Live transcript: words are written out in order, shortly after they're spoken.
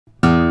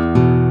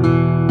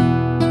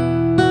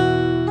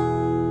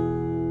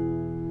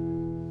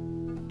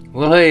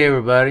Well, hey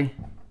everybody,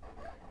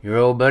 your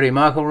old buddy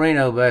Michael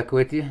Reno back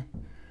with you.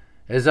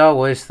 As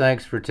always,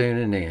 thanks for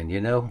tuning in.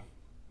 You know,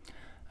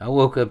 I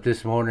woke up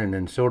this morning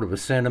in sort of a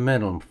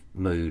sentimental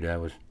mood. I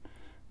was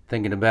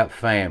thinking about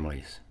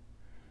families.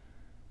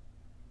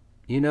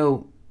 You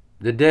know,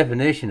 the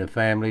definition of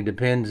family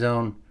depends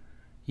on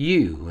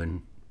you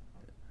and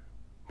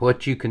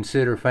what you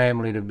consider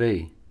family to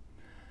be.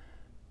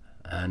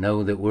 I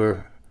know that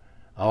we're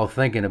all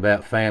thinking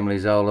about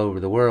families all over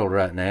the world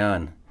right now,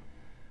 and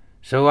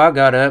so I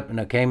got up and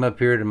I came up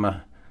here to my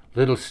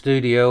little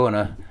studio and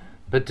I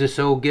put this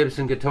old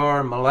Gibson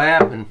guitar in my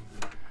lap, and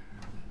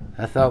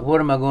I thought,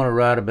 what am I going to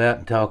write about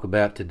and talk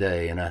about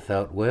today? And I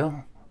thought,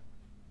 well,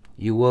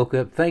 you woke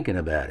up thinking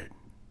about it.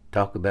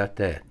 Talk about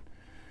that.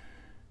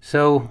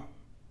 So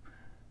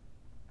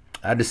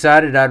I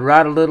decided I'd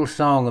write a little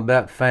song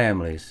about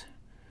families,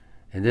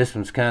 and this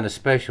one's kind of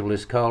special.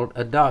 It's called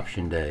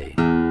Adoption Day.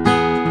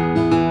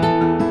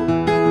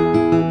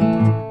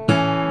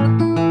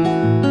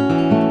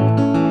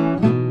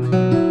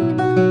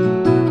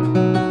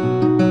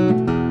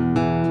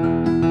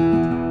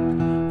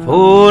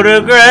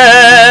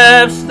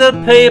 Photographs, the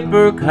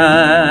paper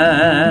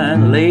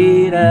kind,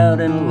 laid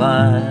out in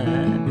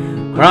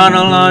line,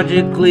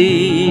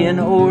 chronologically in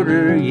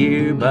order,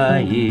 year by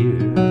year.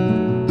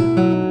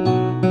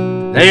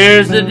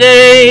 There's the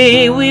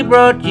day we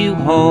brought you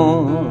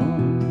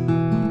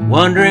home,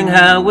 wondering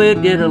how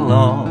we'd get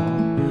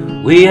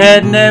along. We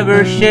had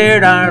never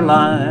shared our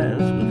lives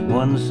with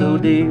one so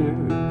dear.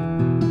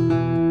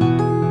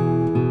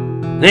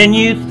 Then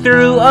you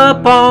threw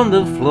up on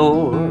the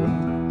floor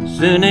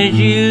soon as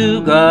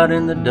you got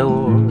in the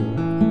door.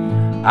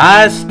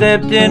 I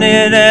stepped in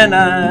it and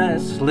I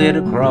slid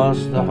across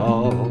the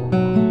hall.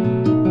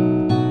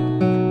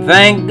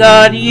 Thank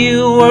God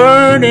you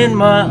weren't in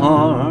my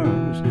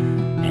arms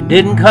and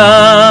didn't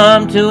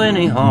come to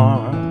any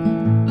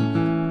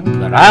harm,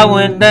 but I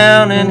went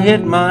down and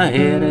hit my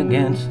head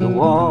against the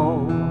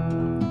wall.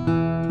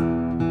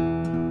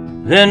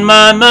 Then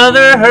my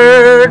mother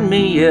heard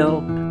me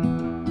yelp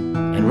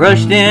and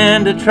rushed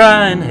in to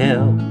try and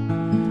help.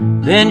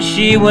 Then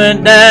she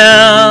went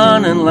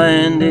down and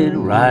landed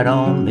right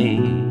on me.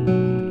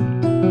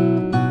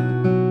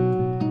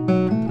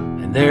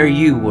 And there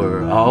you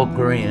were, all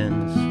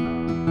grins,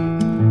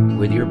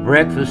 with your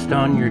breakfast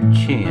on your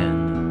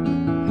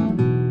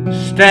chin,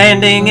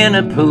 standing in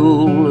a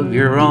pool of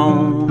your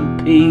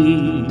own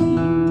pee.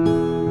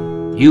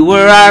 You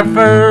were our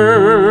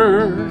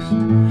first,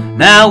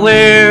 now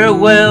we're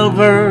well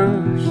versed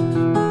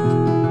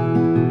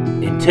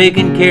in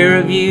taking care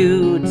of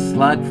you. It's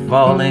like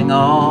falling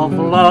off a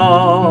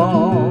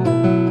log.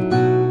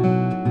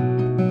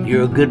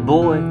 You're a good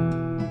boy,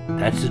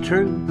 that's the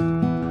truth,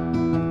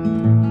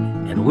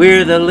 and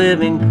we're the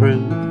living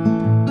proof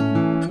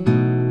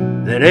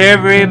that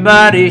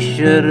everybody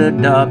should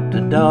adopt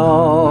a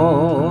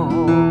dog.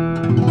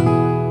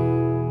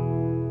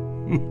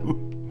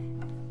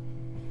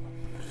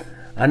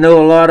 I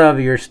know a lot of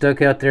you are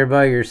stuck out there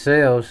by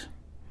yourselves.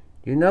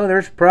 You know,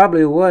 there's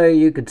probably a way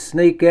you could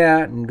sneak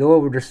out and go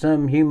over to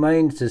some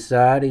humane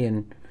society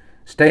and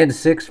stand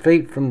 6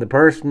 feet from the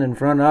person in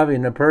front of you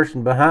and the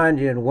person behind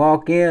you and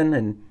walk in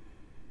and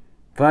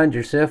find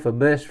yourself a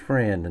best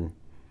friend, and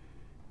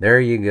there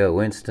you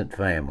go, instant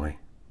family.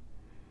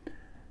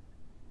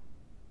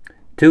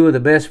 2 of the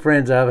best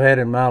friends I've had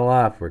in my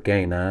life were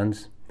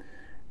canines.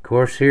 Of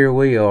course, here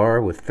we are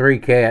with 3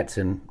 cats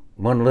in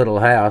one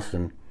little house,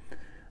 and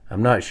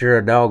I'm not sure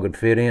a dog would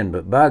fit in,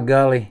 but by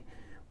golly,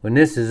 when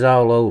this is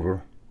all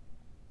over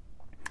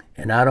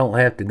and I don't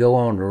have to go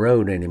on the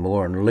road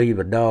anymore and leave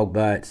a dog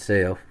by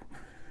itself,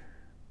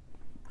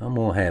 I'm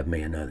going to have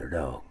me another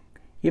dog.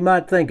 You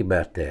might think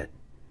about that.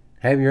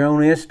 Have your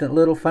own instant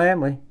little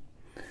family.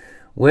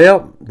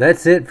 Well,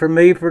 that's it for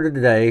me for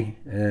today.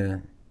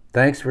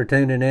 Thanks for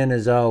tuning in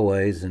as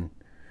always, and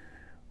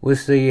we'll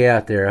see you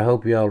out there. I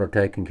hope y'all are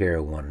taking care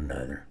of one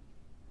another.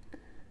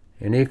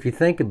 And if you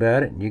think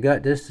about it and you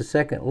got just a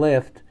second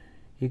left,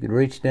 you could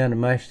reach down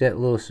and mash that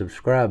little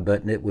subscribe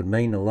button. It would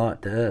mean a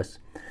lot to us.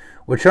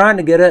 We're trying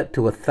to get up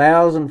to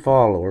 1,000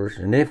 followers,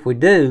 and if we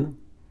do,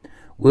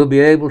 we'll be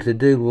able to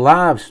do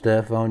live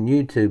stuff on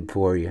YouTube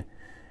for you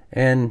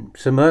and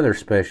some other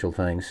special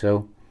things.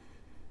 So,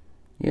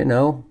 you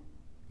know,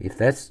 if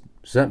that's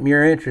something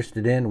you're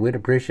interested in, we'd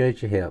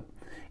appreciate your help.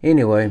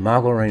 Anyway,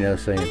 Michael Reno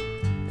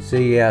saying,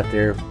 see you out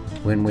there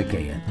when we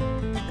can.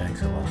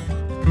 Thanks a lot.